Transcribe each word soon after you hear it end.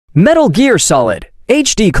Metal Gear Solid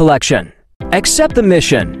HD Collection. Accept the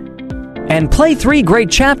mission and play 3 great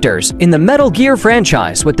chapters in the Metal Gear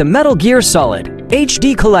franchise with the Metal Gear Solid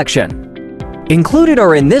HD Collection. Included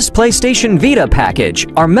are in this PlayStation Vita package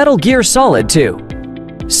are Metal Gear Solid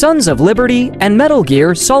 2, Sons of Liberty, and Metal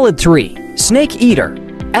Gear Solid 3, Snake Eater.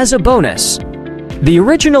 As a bonus, the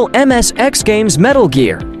original MSX games Metal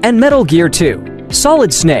Gear and Metal Gear 2,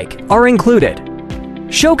 Solid Snake are included.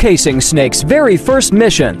 Showcasing Snake's very first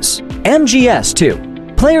missions,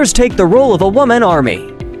 MGS2, players take the role of a woman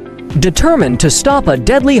army, determined to stop a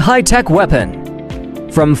deadly high-tech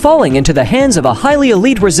weapon from falling into the hands of a highly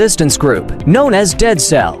elite resistance group known as Dead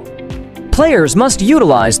Cell. Players must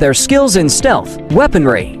utilize their skills in stealth,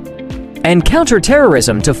 weaponry, and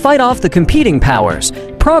counter-terrorism to fight off the competing powers,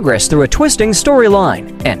 progress through a twisting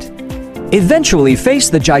storyline, and eventually face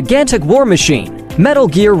the gigantic war machine, Metal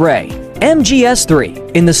Gear Ray,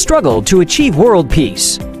 MGS3, in the struggle to achieve world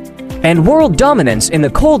peace and world dominance in the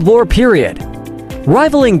Cold War period.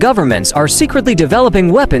 Rivaling governments are secretly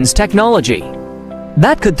developing weapons technology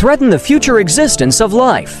that could threaten the future existence of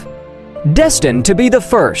life. Destined to be the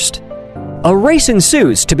first, a race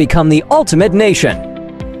ensues to become the ultimate nation.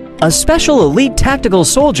 A special elite tactical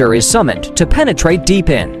soldier is summoned to penetrate deep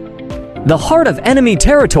in the heart of enemy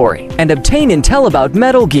territory and obtain intel about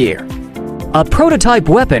Metal Gear, a prototype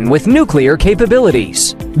weapon with nuclear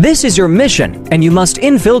capabilities. This is your mission, and you must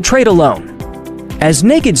infiltrate alone. As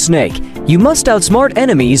Naked Snake, you must outsmart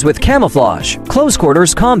enemies with camouflage, close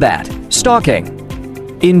quarters combat, stalking,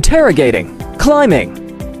 interrogating, climbing,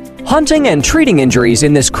 hunting, and treating injuries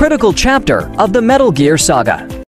in this critical chapter of the Metal Gear saga.